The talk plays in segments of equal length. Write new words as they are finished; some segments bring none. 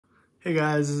Hey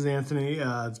guys, this is Anthony.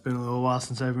 It's been a little while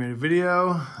since I've made a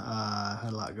video. Had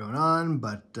a lot going on,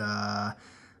 but I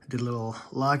did a little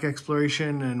lock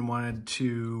exploration and wanted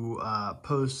to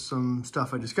post some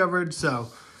stuff I discovered.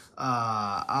 So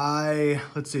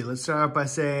let's start out by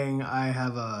saying I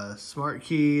have a smart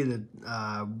key that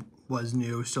was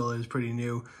new, still is pretty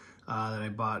new, that I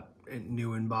bought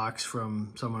new in box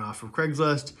from someone off of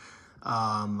Craigslist.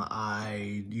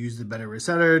 I used the better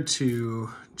resetter to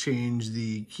change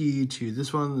the key to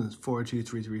this one,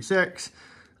 42336.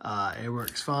 It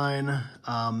works fine.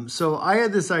 So I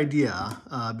had this idea,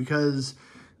 because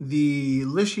the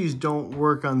Lishies don't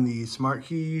work on the smart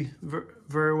key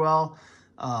very well.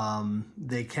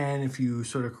 They can if you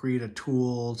sort of create a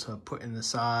tool to put in the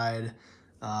side.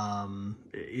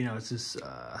 It's just,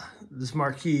 the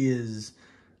smart key is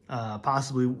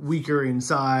possibly weaker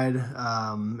inside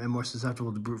and more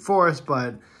susceptible to brute force,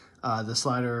 but the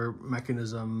slider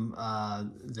mechanism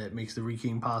that makes the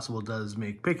rekeying possible does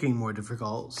make picking more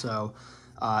difficult. So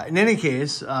in any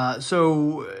case,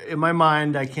 so in my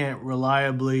mind, I can't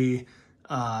reliably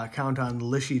count on the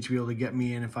Lishi to be able to get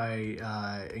me in if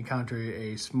I encounter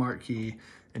a smart key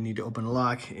and need to open a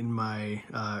lock in my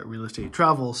real estate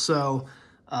travel. So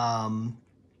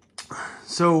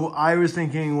I was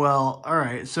thinking, well, all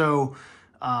right, so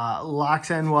Locks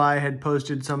NY had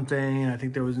posted something, and I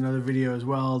think there was another video as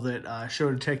well that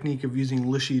showed a technique of using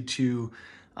Lishi to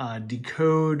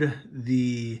decode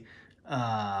the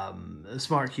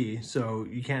smart key. So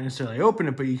you can't necessarily open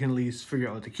it, but you can at least figure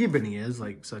out what the key binding is,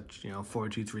 like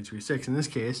 42336 in this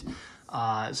case.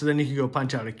 So then you can go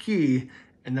punch out a key,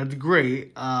 and that's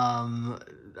great.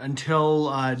 Until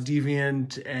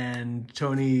Deviant and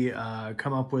Tony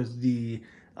come up with the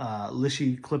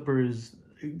Lishi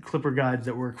clipper guides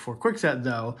that work for Kwikset,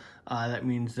 though, that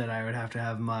means that I would have to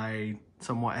have my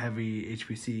somewhat heavy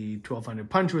HPC 1200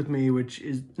 punch with me, which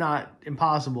is not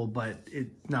impossible, but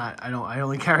I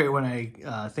only carry it when I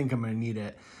think I'm going to need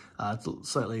it. It's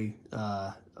slightly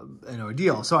an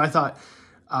ordeal. So I thought,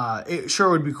 it sure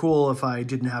would be cool if I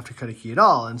didn't have to cut a key at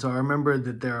all. And so I remembered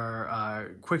that there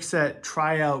are Kwikset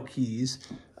Tryout keys.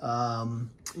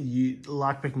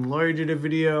 Lockpicking Lawyer did a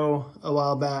video a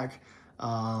while back,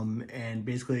 and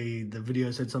basically the video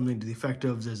said something to the effect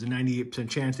of, there's a 98%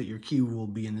 chance that your key will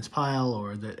be in this pile,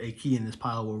 or that a key in this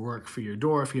pile will work for your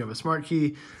door if you have a smart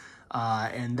key.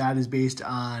 And that is based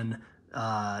on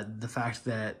the fact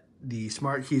that the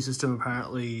smart key system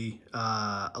apparently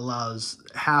allows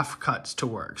half cuts to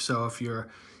work. So if you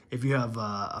have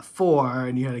a 4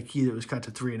 and you had a key that was cut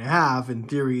to 3.5, in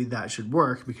theory that should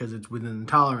work because it's within the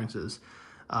tolerances.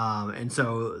 And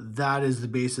so that is the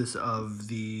basis of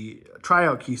the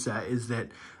Tryout key set, is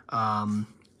that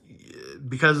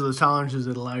because of those tolerances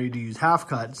that allow you to use half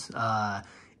cuts,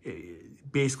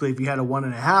 basically if you had a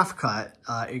 1.5 cut,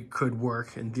 it could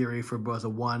work in theory for both a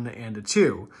 1 and a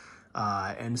 2.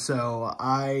 And so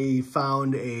I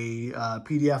found a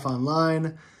PDF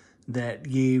online that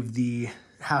gave the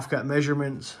half cut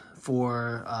measurements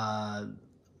for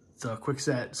the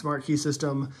Kwikset smart key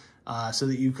system, so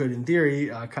that you could, in theory,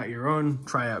 cut your own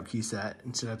Tryout key set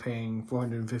instead of paying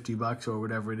 $450 or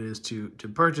whatever it is to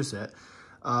purchase it.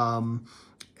 And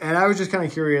I was just kind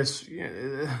of curious,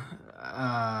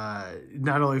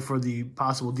 not only for the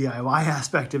possible DIY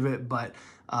aspect of it, but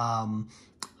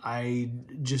I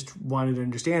just wanted to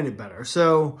understand it better.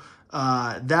 So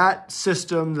that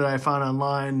system that I found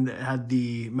online that had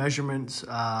the measurements,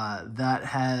 that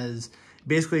has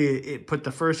basically, it put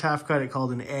the first half cut, it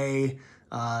called an A,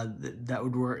 that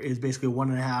would work, is basically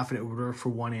 1.5, and it would work for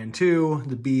 1 and 2.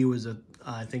 The B was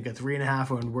I think a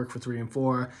 3.5, and would work for 3 and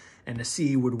 4, and the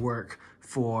C would work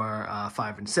for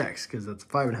 5 and 6, because that's a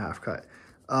 5.5 cut.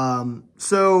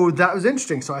 So that was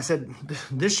interesting. So I said,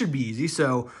 this should be easy.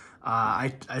 So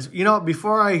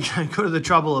before I go to the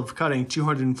trouble of cutting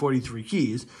 243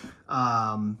 keys,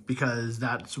 because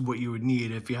that's what you would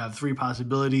need if you have 3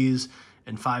 possibilities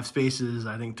and 5 spaces,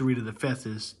 I think 3 to the 5th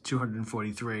is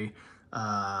 243.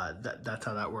 That's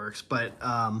how that works. But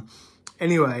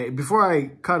anyway, before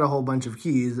I cut a whole bunch of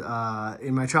keys,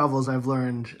 in my travels, I've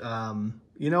learned,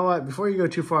 you know what, before you go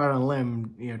too far out on a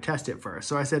limb, test it first.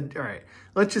 So I said, all right,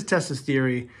 let's just test this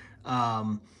theory.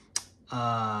 So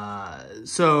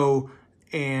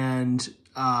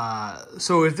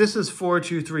if this is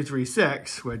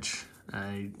 42336, which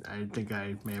I think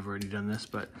I may have already done this,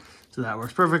 but so that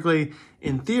works perfectly.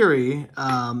 In theory,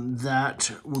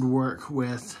 that would work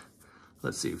with,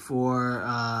 let's see,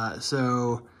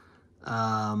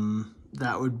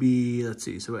 that would be, let's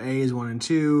see, so A is 1 and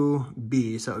 2,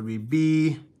 B, so that would be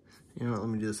B. Let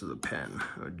me do this with a pen.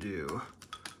 I would do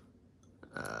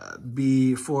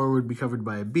B4 would be covered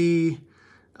by a B.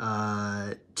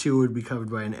 2 would be covered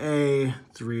by an A,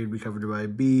 3 would be covered by a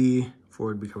B, 4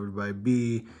 would be covered by a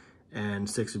B, and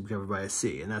 6 would be covered by a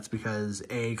C. And that's because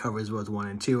A covers both 1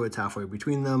 and 2, it's halfway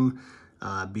between them.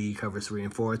 B covers 3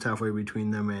 and 4, it's halfway between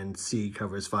them, and C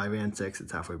covers 5 and 6,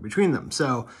 it's halfway between them.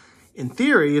 So in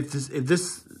theory, if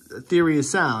this theory is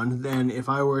sound, then if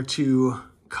I were to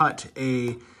cut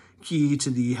a key to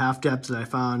the half depth that I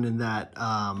found in that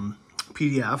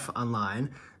PDF online,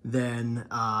 then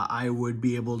I would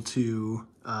be able to,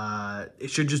 it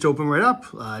should just open right up,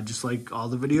 just like all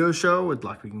the videos show with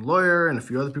Lockpicking Lawyer and a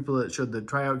few other people that showed the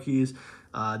tryout keys.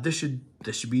 This should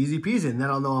be easy peasy, and then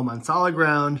I'll know I'm on solid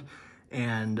ground,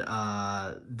 and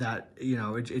that, you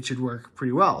know, it should work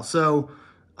pretty well. So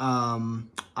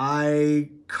I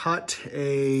cut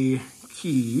a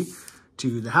key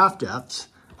to the half depths,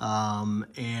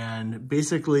 and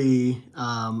basically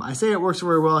I say it works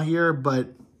very well here, but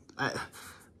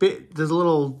there's a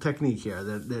little technique here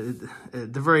that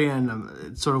at the very end,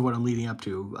 it's sort of what I'm leading up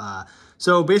to.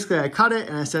 So basically I cut it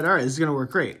and I said, all right, this is gonna work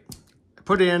great. I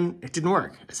put it in, it didn't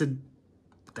work. I said,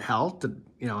 what the hell?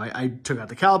 You know, I took out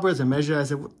the calipers, I measured, I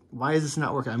said, why is this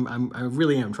not working? I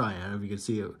really am trying. I don't know if you can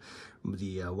see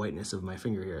the whiteness of my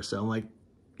finger here. So I'm like,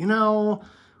 you know,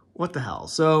 what the hell?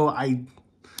 So and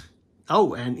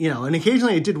you know, and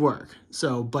occasionally it did work.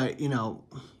 So, but you know,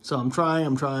 so I'm trying.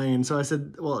 And so I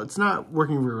said, well, it's not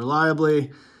working very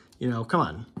reliably, you know, come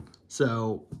on.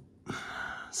 So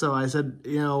I said,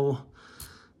 you know,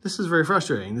 this is very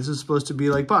frustrating. This is supposed to be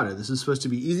like butter. This is supposed to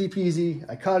be easy peasy.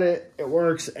 I cut it, it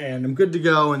works, and I'm good to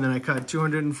go. And then I cut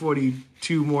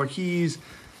 242 more keys.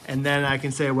 And then I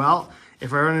can say, well,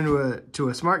 if I run into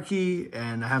a smart key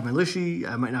and I have my Lishy,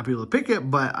 I might not be able to pick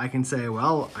it, but I can say,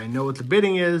 well, I know what the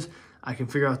bidding is. I can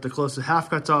figure out the closest half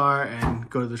cuts are and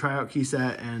go to the tryout key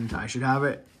set, and I should have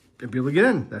it and be able to get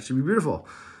in. That should be beautiful.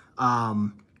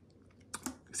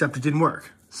 Except it didn't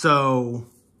work. So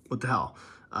what the hell?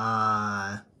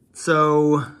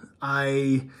 So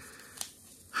I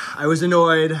was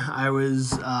annoyed. I was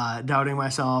doubting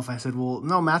myself. I said, well,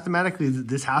 no, mathematically,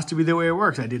 this has to be the way it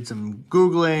works. I did some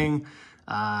Googling.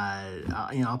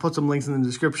 You know, I'll put some links in the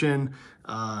description.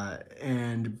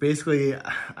 And basically,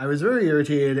 I was very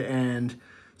irritated. And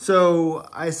so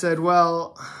I said,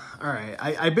 well, all right.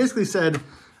 I basically said,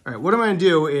 all right, what I'm going to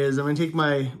do is I'm going to take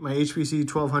my HPC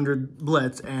 1200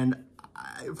 Blitz and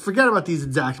forget about these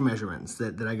exact measurements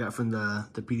that I got from the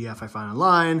PDF I found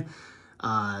online.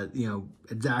 You know,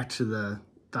 exact to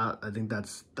I think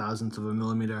that's thousandths of a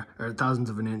millimeter or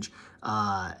thousandths of an inch.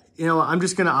 You know, I'm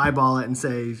just going to eyeball it and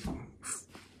say,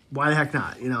 why the heck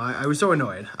not? You know, I was so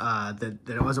annoyed that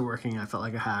it wasn't working. I felt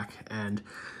like a hack. And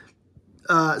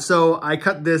so I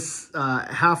cut this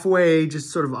halfway, just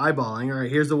sort of eyeballing. All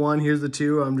right, here's the 1, here's the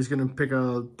 2. I'm just going to pick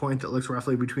a point that looks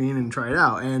roughly between and try it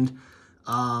out. And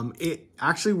it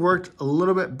actually worked a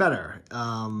little bit better.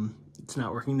 It's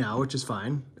not working now, which is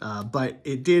fine. But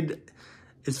it did,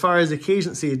 as far as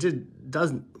occasionally,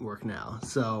 doesn't work now.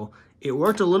 So it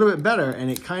worked a little bit better, and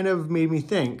it kind of made me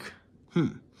think,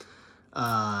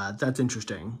 that's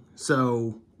interesting.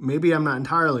 So maybe I'm not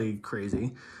entirely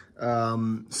crazy.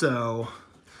 So,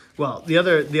 well, the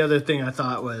other thing I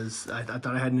thought was, I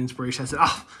thought I had an inspiration. I said,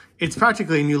 oh, it's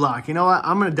practically a new lock. You know what?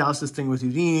 I'm going to douse this thing with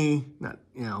Houdini, not,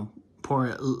 you know, pour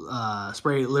it,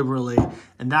 spray it liberally,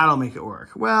 and that'll make it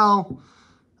work. Well,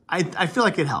 I feel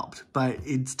like it helped, but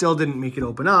it still didn't make it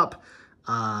open up.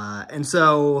 And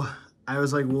so I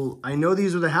was like, well, I know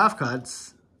these are the half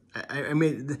cuts. I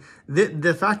mean,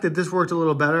 the fact that this worked a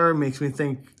little better makes me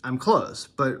think I'm close.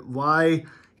 But why,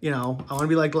 you know, I want to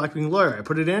be like Lockpicking Lawyer. I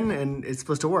put it in and it's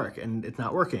supposed to work and it's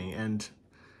not working. And,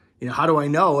 you know, how do I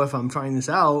know if I'm trying this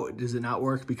out? Does it not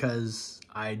work because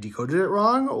I decoded it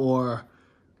wrong? Or,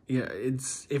 yeah,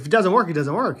 if it doesn't work, it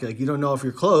doesn't work. Like, you don't know if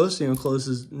you're close. You know, close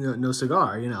is no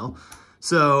cigar, you know.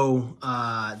 So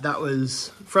that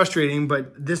was frustrating,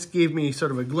 but this gave me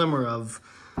sort of a glimmer of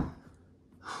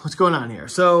what's going on here.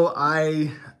 So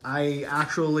I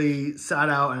actually sat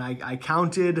out and I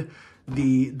counted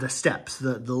the steps,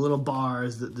 the little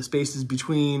bars, the spaces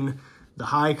between the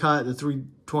high cut, the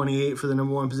 328 for the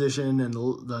number 1 position, and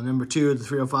the number 2, the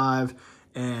 305.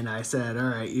 And I said, all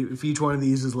right, if each one of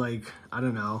these is like, I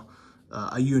don't know,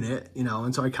 a unit, you know,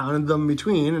 and so I counted them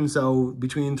between, and so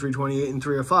between 328 and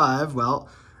 305, well,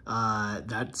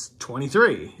 that's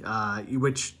 23,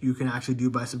 which you can actually do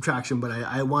by subtraction, but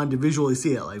I wanted to visually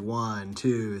see it, like 1,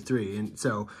 2, 3, and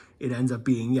so it ends up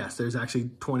being, yes, there's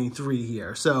actually 23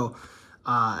 here. So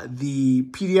the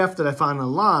PDF that I found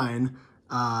online,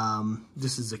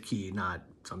 this is a key, not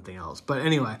something else, but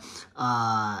anyway,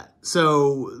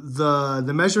 so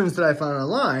the measurements that I found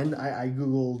online, I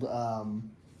Googled,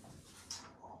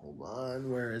 hold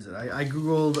on, where is it? I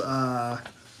Googled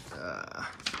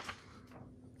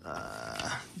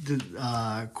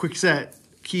Kwikset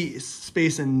key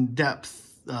space and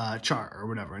depth chart or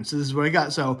whatever. And so this is what I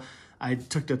got. So I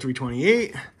took the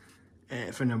 328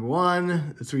 for number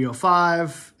one, the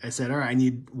 305. I said, all right, I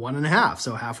need 1.5,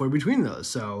 so halfway between those.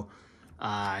 So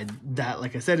that,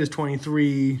 like I said, is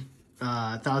 23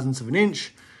 thousandths of an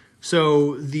inch.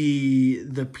 So the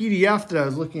PDF that I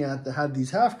was looking at that had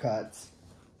these half cuts,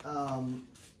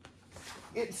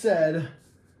 it said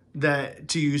that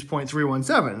to use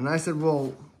 0.317. And I said,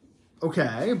 well,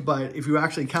 okay, but if you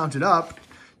actually count it up,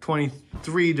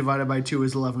 23 divided by 2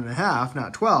 is 11.5,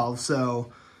 not 12.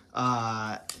 So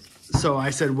so I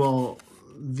said, well,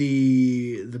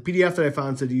 the PDF that I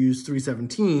found said to use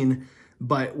 317,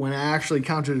 but when I actually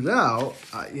counted it out,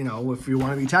 you know, if you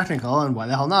want to be technical, and why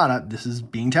the hell not, this is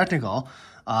being technical,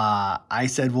 I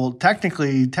said, well,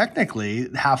 technically,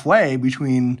 halfway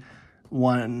between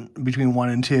 1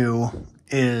 and 2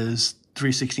 is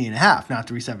 316.5, not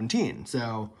 317.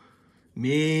 So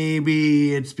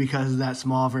maybe it's because of that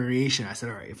small variation. I said,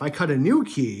 all right, if I cut a new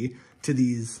key to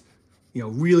these, you know,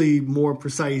 really more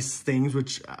precise things,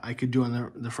 which I could do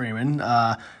on the framing,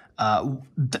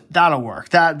 that'll work.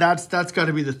 That's got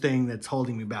to be the thing that's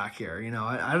holding me back here. You know,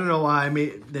 I don't know why I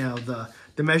made, you know,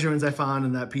 the measurements I found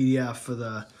in that PDF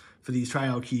for these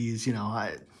Tryout keys. You know,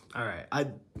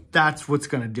 that's what's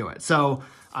going to do it. So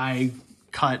I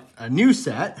cut a new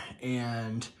set,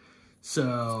 and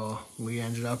so we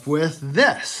ended up with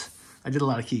this. I did a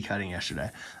lot of key cutting yesterday.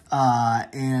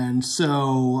 And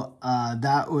so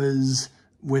that was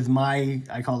with my,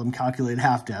 I call them calculated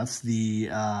half depths.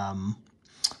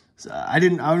 So I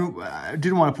didn't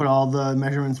want to put all the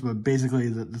measurements, but basically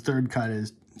the third cut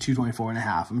is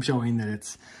 224.5. I'm showing that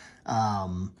it's,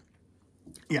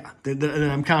 yeah, then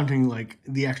I'm counting like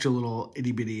the extra little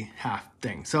itty bitty half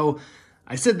thing. So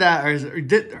I said that, all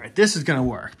right, this is going to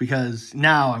work because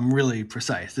now I'm really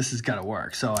precise. This has got to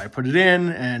work. So I put it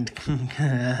in, and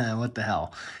what the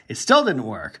hell? It still didn't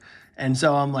work. And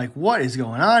so I'm like, what is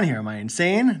going on here? Am I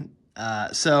insane? Yeah,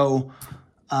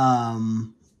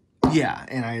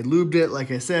 and I lubed it,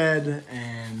 like I said,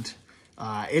 and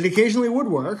it occasionally would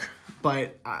work,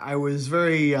 but I was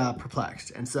very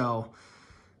perplexed. And so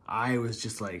I was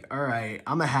just like, all right,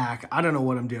 I'm a hack. I don't know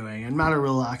what I'm doing. I'm not a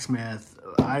real locksmith.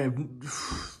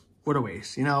 What a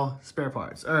waste, you know, spare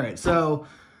parts. All right, so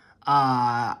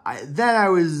then I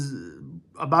was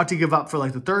about to give up for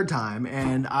like the third time,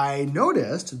 and I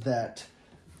noticed that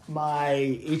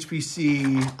my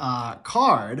HPC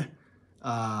card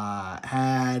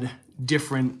had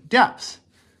different depths.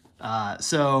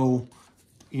 So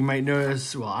you might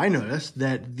notice, well, I noticed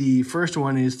that the first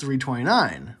one is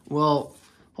 329. Well,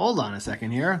 hold on a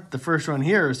second here. The first one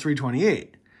here is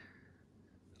 328.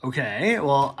 Okay,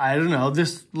 well, I don't know.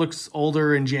 This looks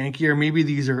older and jankier. Maybe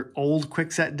these are old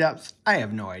Kwikset depths. I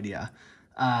have no idea.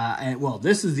 And well,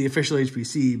 this is the official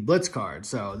HPC Blitz card,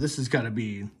 so this has got to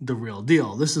be the real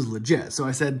deal. This is legit. So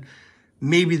I said,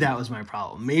 maybe that was my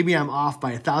problem. Maybe I'm off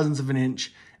by 1/1000th of an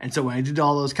inch. And so when I did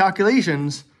all those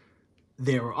calculations,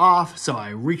 they were off. So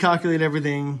I recalculated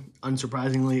everything.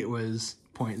 Unsurprisingly, it was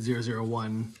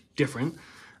 0.001 different.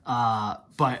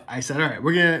 But I said, all right,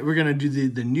 we're gonna do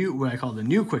the new, what I call the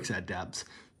new Kwikset depths.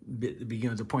 It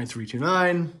begins at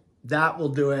 0.329. That will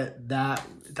do it.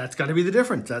 That's got to be the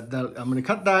difference. I'm gonna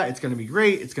cut that. It's gonna be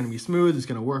great. It's gonna be smooth. It's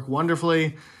gonna work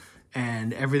wonderfully,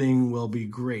 and everything will be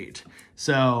great.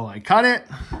 So I cut it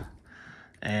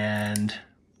and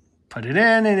put it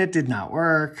in, and it did not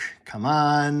work. Come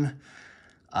on.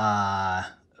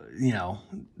 You know,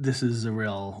 this is a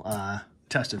real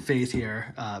test of faith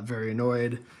here. Very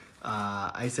annoyed.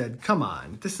 I said, come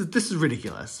on, this is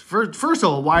ridiculous. First of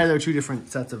all, why are there two different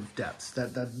sets of depths?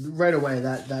 That right away,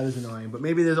 that is annoying. But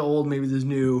maybe there's old, maybe there's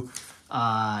new.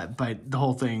 But the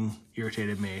whole thing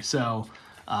irritated me. So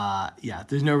yeah,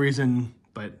 there's no reason,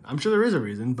 but I'm sure there is a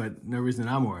reason, but no reason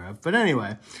I'm aware of. But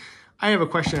anyway, I have a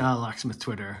question on Locksmith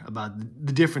Twitter about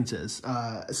the differences.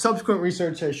 Subsequent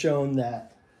research has shown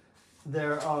that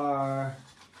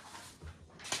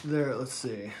let's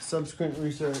see, subsequent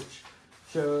research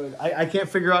showed, I can't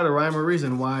figure out a rhyme or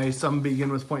reason why some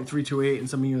begin with 0.328 and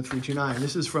some begin with 329.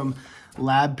 This is from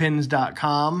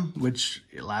labpins.com, which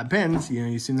labpins, you know,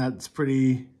 you assume that's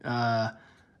pretty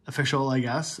official, I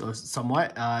guess, or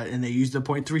somewhat. And they used the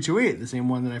 0.328, the same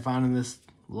one that I found in this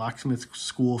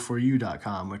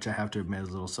locksmithschoolforyou.com, which I have to admit is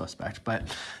a little suspect,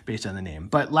 but based on the name.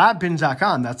 But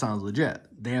labpins.com, that sounds legit.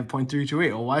 They have 0.328.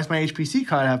 Well, why does my HPC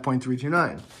card have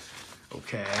 0.329?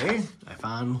 Okay, I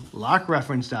found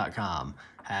lockreference.com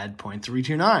had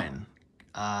 0.329.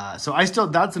 So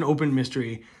that's an open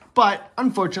mystery. But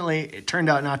unfortunately, it turned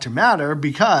out not to matter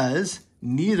because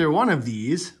neither one of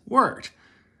these worked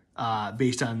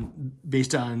based on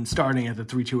starting at the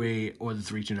 328 or the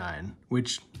 329,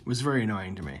 which was very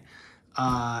annoying to me.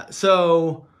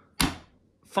 So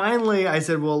finally, I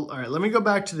said, well, all right, let me go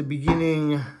back to the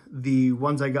beginning, the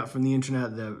ones I got from the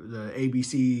internet, the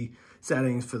ABC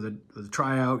settings for the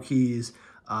tryout keys.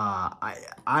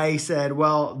 I said,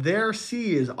 well, their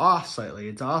C is off slightly.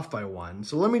 It's off by 1.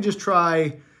 So let me just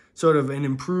try sort of an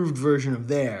improved version of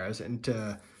theirs and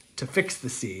to fix the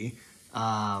C.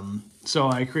 So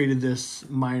I created this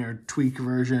minor tweak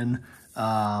version,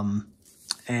 and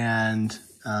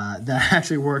that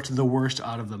actually worked the worst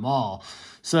out of them all.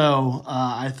 So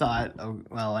I thought, oh,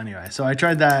 well, anyway, so I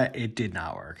tried that. It did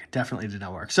not work. It definitely did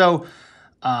not work. So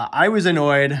I was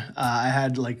annoyed. I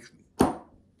had like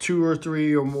 2 or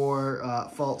 3 or more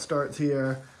fault starts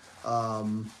here.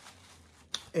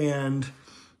 And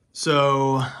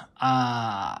so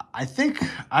I think,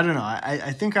 I don't know,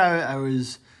 I think I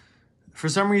was, for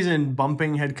some reason,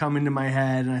 bumping had come into my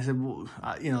head. And I said, well,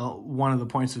 you know, one of the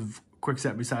points of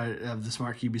Kwikset of the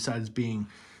SmartKey, besides being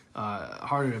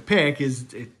harder to pick,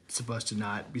 is it's supposed to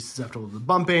not be susceptible to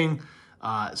bumping.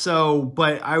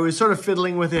 But I was sort of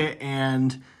fiddling with it,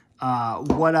 and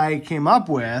what I came up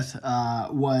with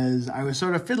was I was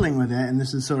sort of fiddling with it, and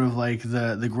this is sort of like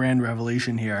the grand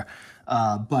revelation here.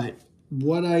 But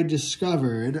what I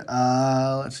discovered,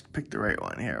 let's pick the right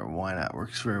one here. Why not?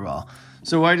 Works very well.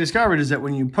 So what I discovered is that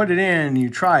when you put it in and you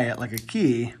try it like a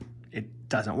key, it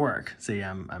doesn't work. See,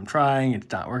 I'm trying,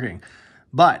 it's not working.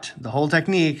 But the whole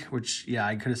technique, which, yeah,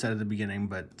 I could have said at the beginning,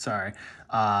 but sorry.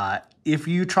 If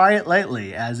you try it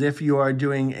lightly, as if you are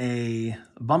doing a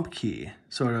bump key,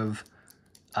 sort of,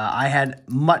 I had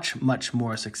much, much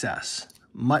more success.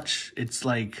 It's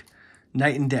like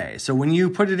night and day. So when you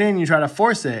put it in, you try to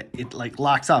force it, it like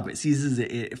locks up, it seizes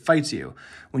it, it fights you.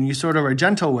 When you sort of are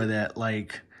gentle with it,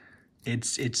 like,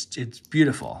 it's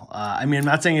beautiful. I mean, I'm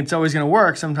not saying it's always going to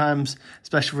work. Sometimes,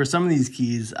 especially for some of these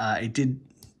keys, it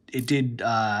did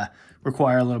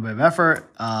require a little bit of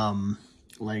effort.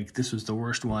 Like this was the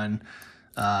worst one.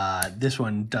 This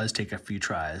one does take a few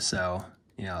tries. So,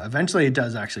 you know, eventually it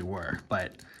does actually work,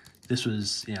 but this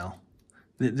was, you know,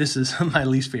 this is my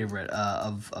least favorite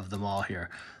of them all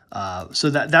here. So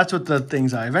that's what the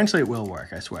things are. Eventually it will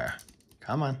work, I swear.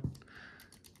 Come on.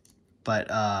 But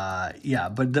yeah,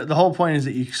 but the whole point is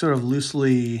that you sort of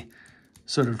loosely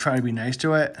sort of try to be nice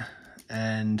to it.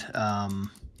 And I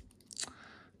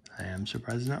am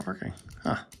surprised it's not working.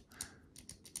 Huh.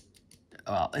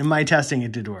 Well, in my testing,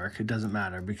 it did work. It doesn't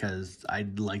matter because I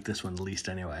like this one the least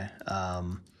anyway. Yeah,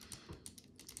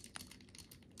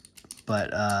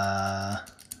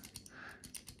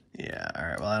 all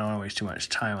right. Well, I don't want to waste too much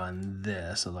time on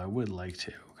this, although I would like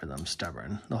to because I'm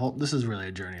stubborn. This is really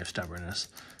a journey of stubbornness.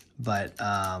 But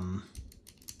come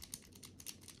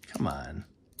on.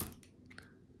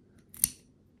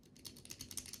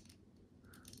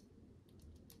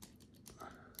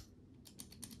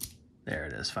 There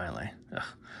it is, finally. Ugh.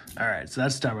 All right, so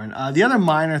that's stubborn. The other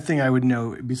minor thing I would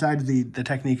note, besides the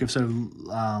technique of sort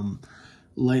of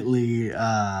lightly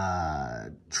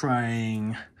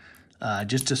trying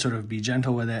just to sort of be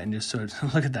gentle with it and just sort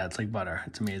of, look at that, it's like butter.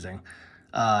 It's amazing.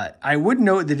 I would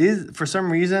note that for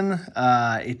some reason,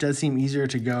 it does seem easier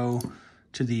to go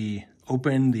to the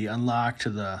open, the unlock, to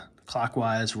the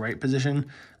clockwise right position.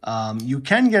 You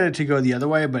can get it to go the other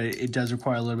way, but it does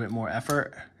require a little bit more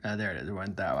effort. There it is, it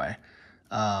went that way.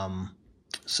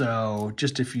 So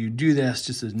just if you do this,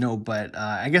 just as note, but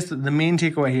I guess the main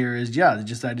takeaway here is, yeah,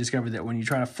 just I discovered that when you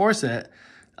try to force it,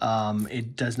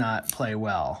 it does not play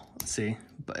well. See,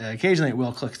 but occasionally it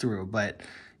will click through, but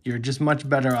you're just much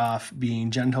better off being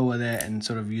gentle with it and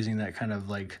sort of using that kind of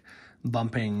like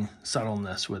bumping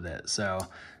subtleness with it. So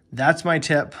that's my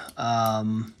tip.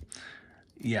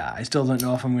 Yeah, I still don't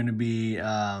know if I'm going to be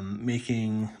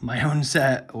making my own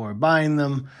set or buying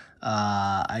them.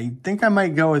 I think I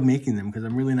might go with making them because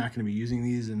I'm really not going to be using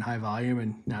these in high volume,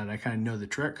 and now that I kind of know the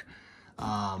trick.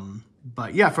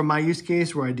 But yeah, from my use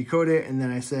case where I decode it and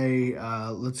then I say,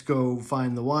 let's go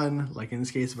find the one, like in this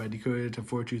case, if I decode it to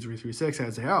 42336,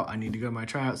 I'd say, oh, I need to go to my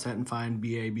tryout set and find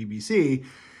BA, BBC.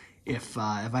 If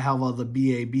I have all the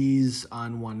BABs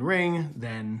on one ring,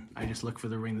 then I just look for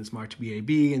the ring that's marked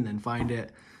BAB and then find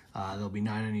it. There'll be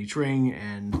 9 on each ring,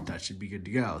 and that should be good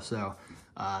to go. So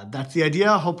that's the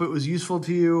idea. Hope it was useful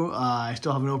to you. I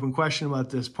still have an open question about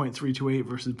this 0.328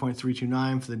 versus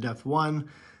 0.329 for the depth 1.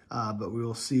 But we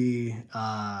will see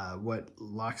what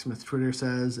Locksmith Twitter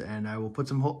says, and I will put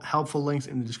some helpful links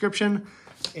in the description.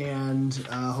 And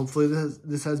hopefully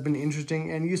this has been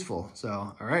interesting and useful. So,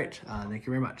 all right. Thank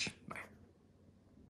you very much. Bye.